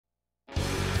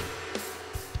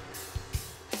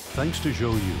Thanks to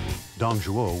Zhou Yu, Dong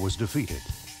Zhuo was defeated.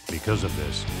 Because of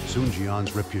this, Sun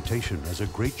Jian's reputation as a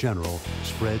great general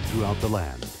spread throughout the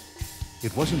land.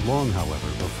 It wasn't long, however,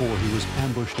 before he was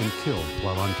ambushed and killed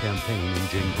while on campaign in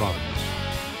Jing province.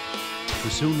 The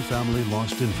Sun family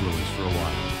lost influence for a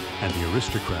while, and the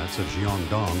aristocrats of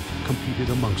Jiangdong competed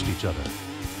amongst each other.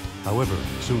 However,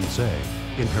 Sun Ce,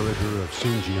 inheritor of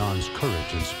Sun Jian's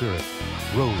courage and spirit,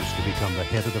 rose to become the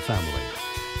head of the family.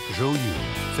 Zhou Yu,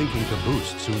 thinking to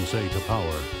boost Sun Ce to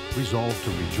power, resolved to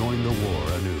rejoin the war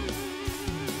anew.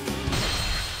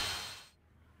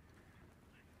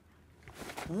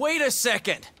 Wait a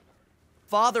second!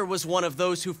 Father was one of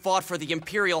those who fought for the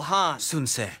Imperial Han. Sun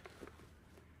Ce,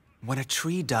 when a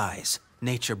tree dies,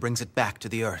 nature brings it back to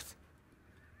the earth.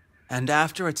 And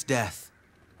after its death,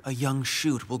 a young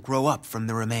shoot will grow up from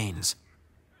the remains.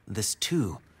 This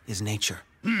too is nature.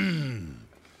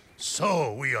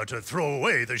 So we are to throw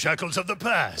away the shackles of the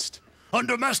past.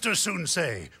 Under Master Sun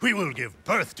Ce, we will give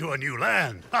birth to a new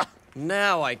land. Ha!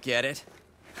 Now I get it.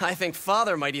 I think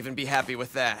Father might even be happy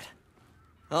with that.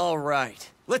 All right,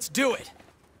 let's do it.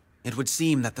 It would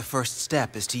seem that the first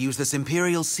step is to use this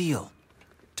Imperial Seal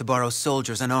to borrow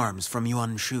soldiers and arms from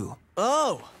Yuan Shu.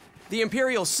 Oh, the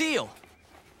Imperial Seal.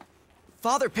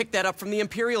 Father picked that up from the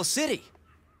Imperial City.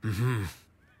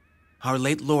 Our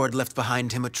late lord left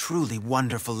behind him a truly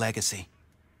wonderful legacy.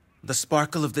 The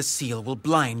sparkle of this seal will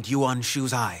blind Yuan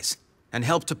Shu's eyes and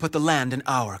help to put the land in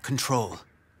our control.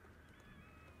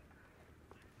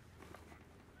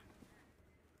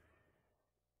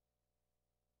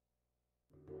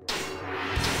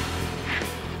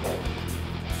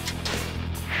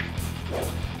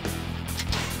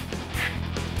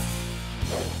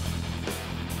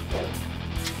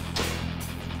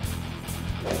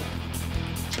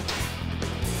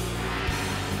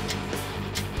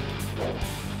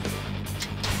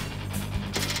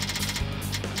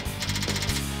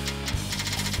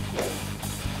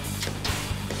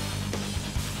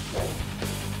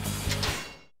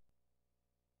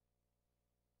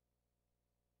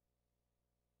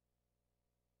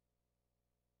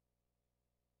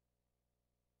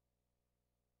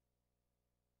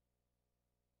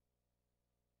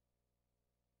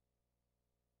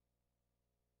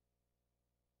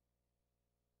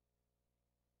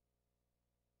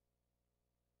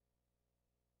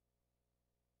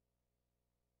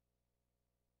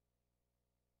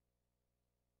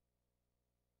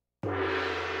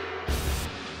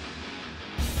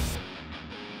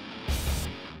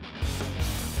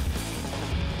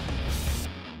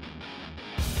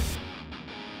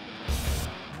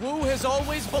 Wu has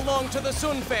always belonged to the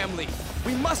Sun family.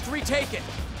 We must retake it.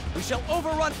 We shall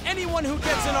overrun anyone who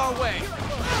gets in our way.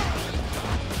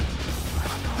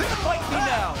 Fight me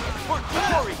now for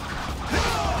glory!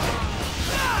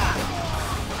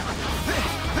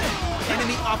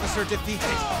 Enemy officer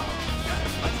defeated.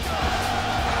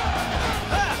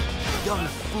 Young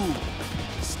fool.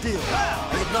 Still,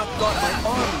 I had not thought my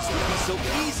armies would be so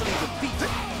easily defeated.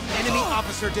 Enemy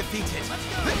officer defeated.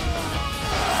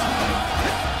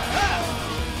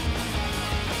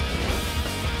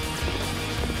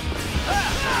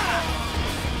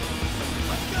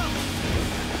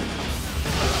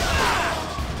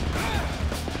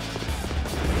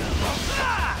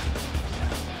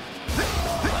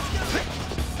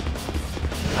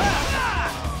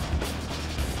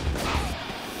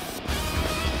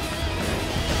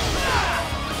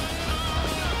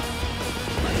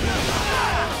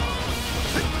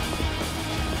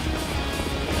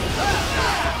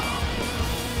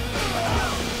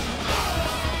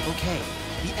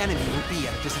 The enemy will be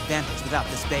at a disadvantage without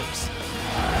this base.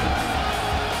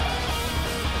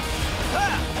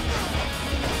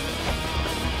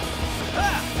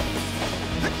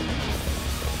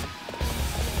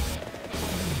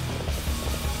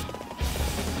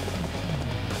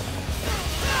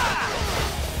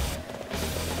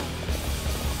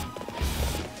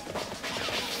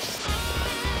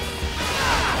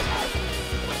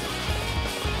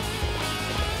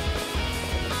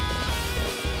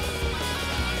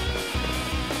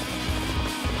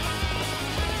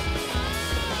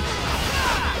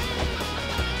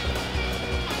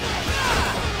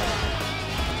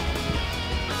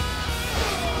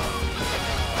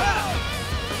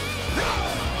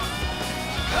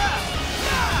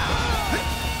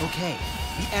 Okay,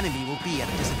 the enemy will be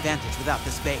at a disadvantage without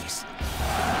this base.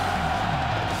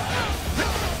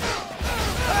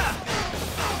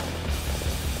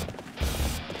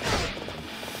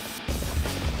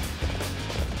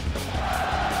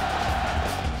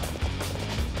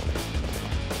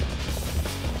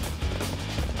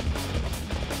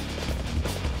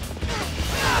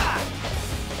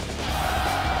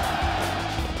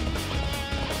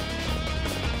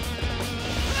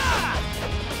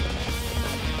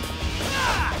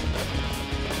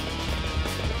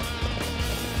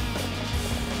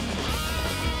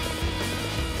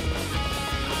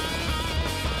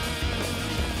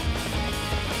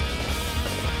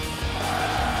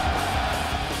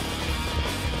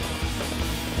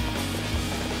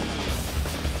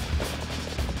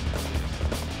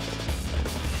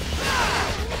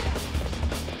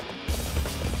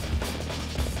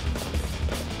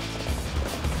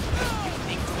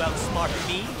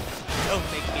 Don't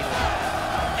make me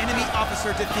laugh. Enemy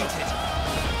officer defeated.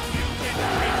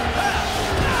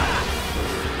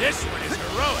 This one is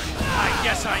heroic. I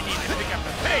guess I need to pick up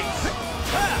the pace.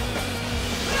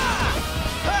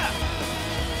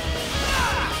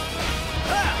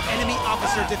 Enemy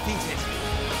officer defeated.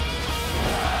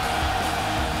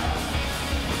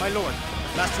 My lord,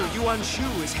 Master Yuan Shu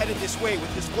is headed this way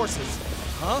with his forces.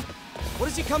 Huh? What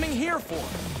is he coming here for?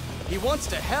 He wants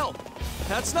to help.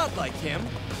 That's not like him.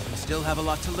 We still have a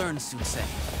lot to learn, Sun-se.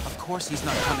 Of course he's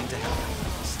not coming to help.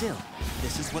 Still,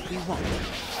 this is what we want.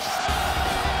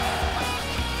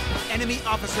 Enemy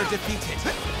officer defeated.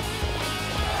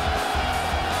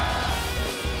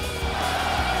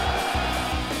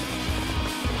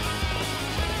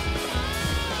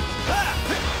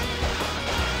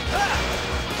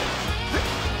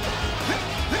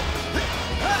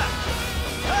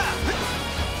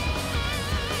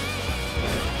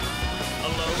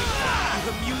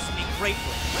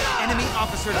 Greatly. Enemy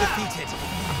officer defeated.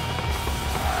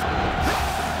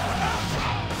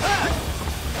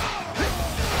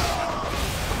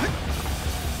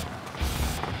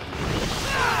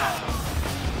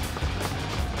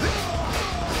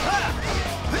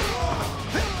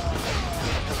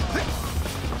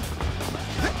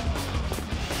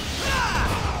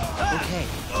 Okay,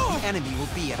 the enemy will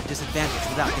be at a disadvantage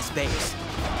without this base.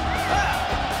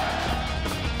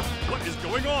 What is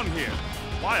going on here?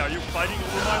 Why are you fighting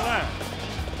over my land?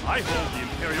 I hold the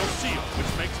Imperial Seal,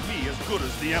 which makes me as good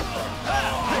as the Emperor.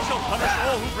 I shall punish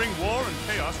all who bring war and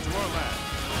chaos to our land.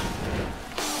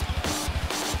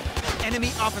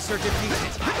 Enemy officer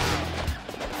defeated.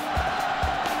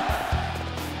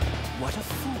 What a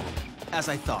fool. As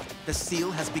I thought, the seal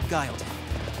has beguiled him.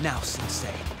 Now,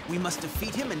 Sun-se, we must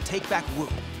defeat him and take back Wu.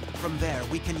 From there,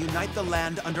 we can unite the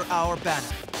land under our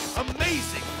banner.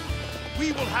 Amazing!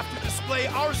 We will have to display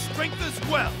our strength as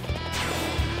well.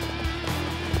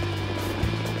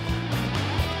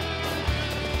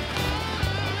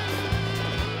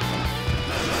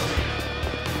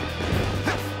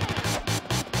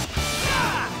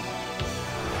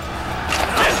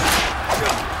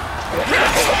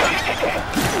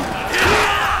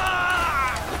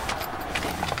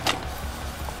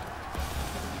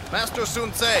 Master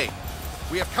Sun-se,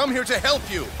 we have come here to help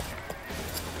you.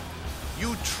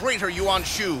 You traitor Yuan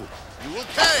Shu, you will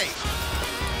pay!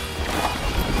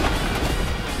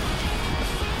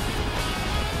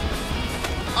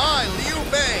 I, Liu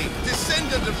Bei,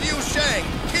 descendant of Liu Shang,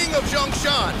 king of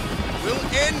Zhongshan, will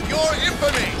end your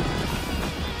infamy!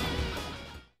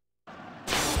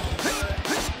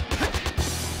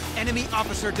 Enemy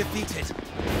officer defeated.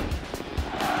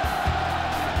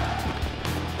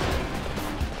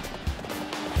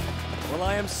 Well,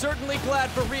 I am certainly glad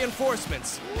for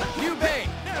reinforcements. Liu Bei,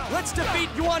 let's defeat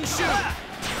Yuan Shu!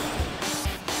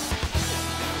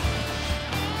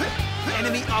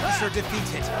 Enemy officer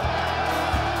defeated.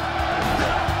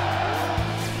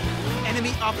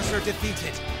 Enemy officer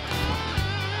defeated.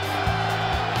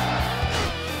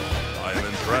 I am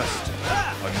impressed.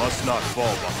 I must not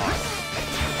fall behind.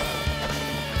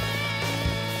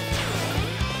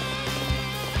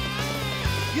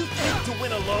 You think to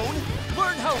win alone?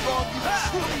 Learn how wrong you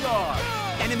truly are!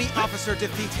 Enemy officer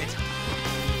defeated.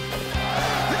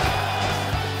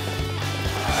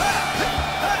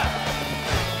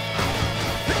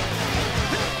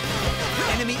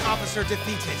 Enemy officer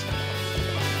defeated.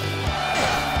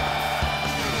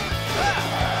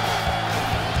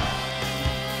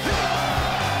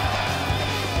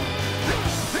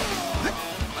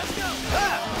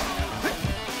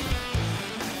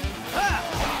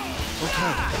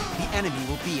 Okay, the enemy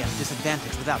will be at a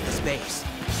disadvantage without this base.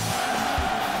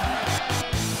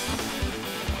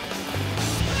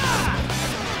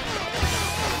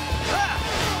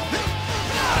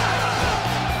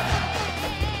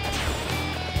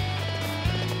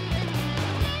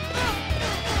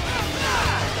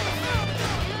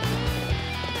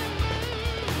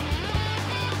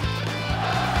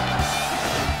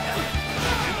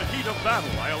 In the heat of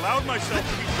battle, I allowed myself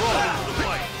to be drawn into the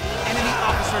fight. Enemy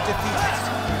officer defeated.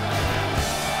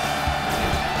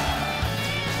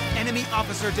 Enemy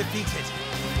officer defeated.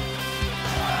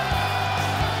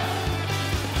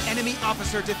 Enemy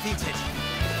officer defeated.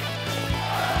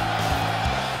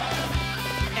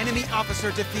 Enemy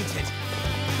officer defeated.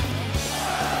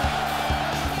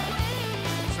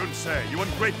 Sun-se, you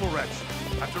ungrateful wretch.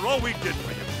 After all we did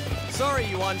for you. Sorry,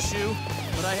 Yuan Shu,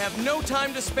 but I have no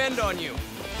time to spend on you.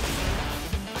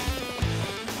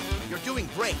 You're doing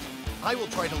great. I will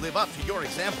try to live up to your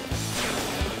example.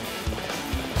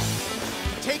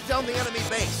 Take down the enemy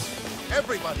base.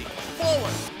 Everybody,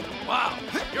 forward! Wow,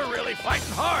 you're really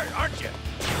fighting hard, aren't you?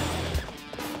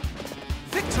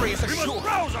 Victory is We assured! must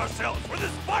rouse ourselves for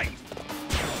this fight!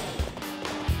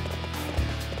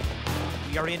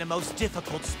 We are in a most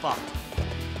difficult spot.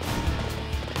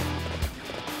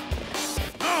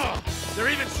 Oh, they're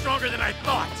even stronger than I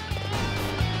thought!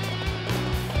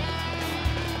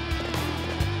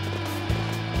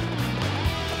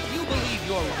 You believe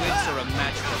your wits are a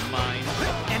match for mine?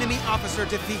 Enemy officer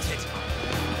defeated!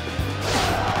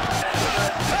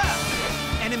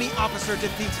 Enemy officer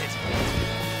defeated!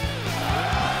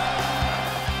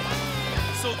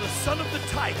 So the son of the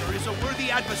tiger is a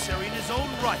worthy adversary in his own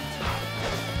right.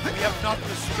 We have not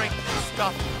the strength to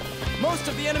stop him. Most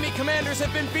of the enemy commanders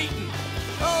have been beaten.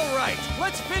 All right,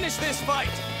 let's finish this fight.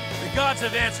 The gods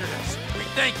have answered us. We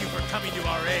thank you for coming to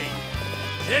our aid.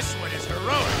 This one is heroic,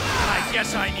 and I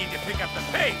guess I need to pick up the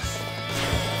pace.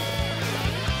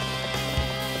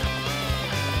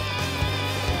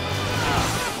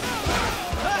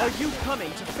 Are you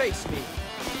coming to face me?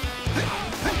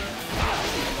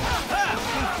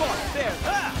 We fought there.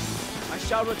 I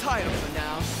shall retire for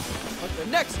now, but the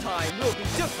next time will be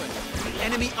different.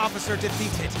 Enemy officer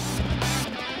defeated!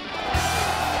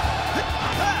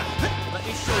 Let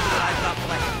me show you what I've got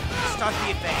left. Start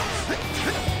the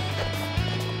advance.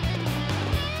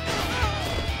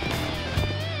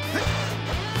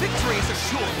 Victory is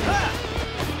assured!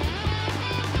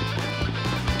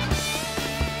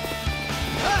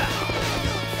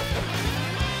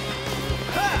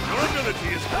 Your ability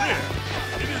is clear.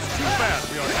 It is too bad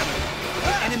we are enemies.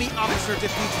 Enemy officer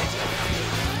defeated!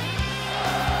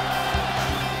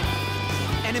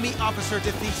 Enemy officer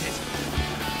defeated!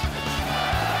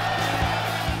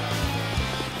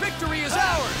 Victory is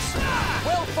ours!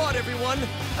 Well fought, everyone! Wu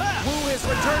has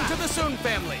returned to the Sun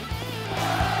family.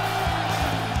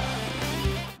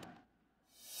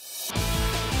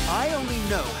 I only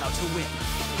know how to win.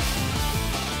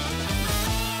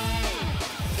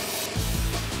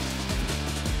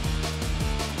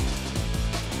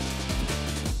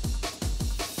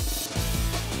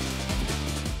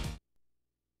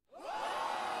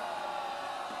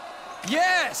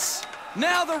 Yes!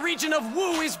 Now the region of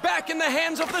Wu is back in the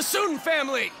hands of the Sun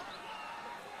family!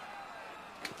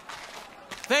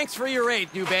 Thanks for your aid,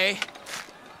 Liu Bei.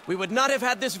 We would not have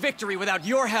had this victory without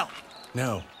your help.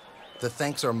 No, the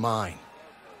thanks are mine.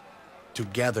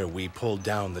 Together we pulled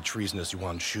down the treasonous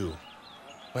Yuan Shu.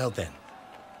 Well then,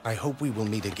 I hope we will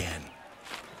meet again.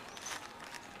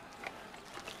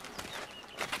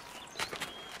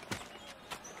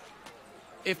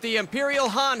 If the Imperial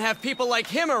Han have people like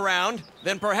him around,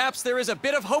 then perhaps there is a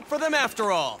bit of hope for them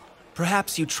after all.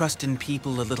 Perhaps you trust in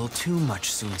people a little too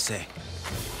much, Sun Ce.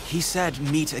 He said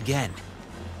meet again.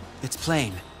 It's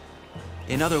plain.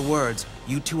 In other words,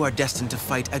 you two are destined to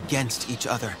fight against each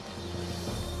other.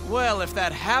 Well, if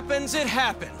that happens, it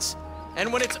happens.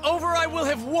 And when it's over, I will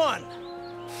have won.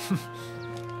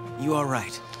 You are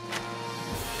right.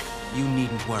 You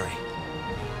needn't worry.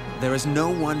 There is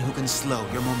no one who can slow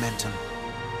your momentum.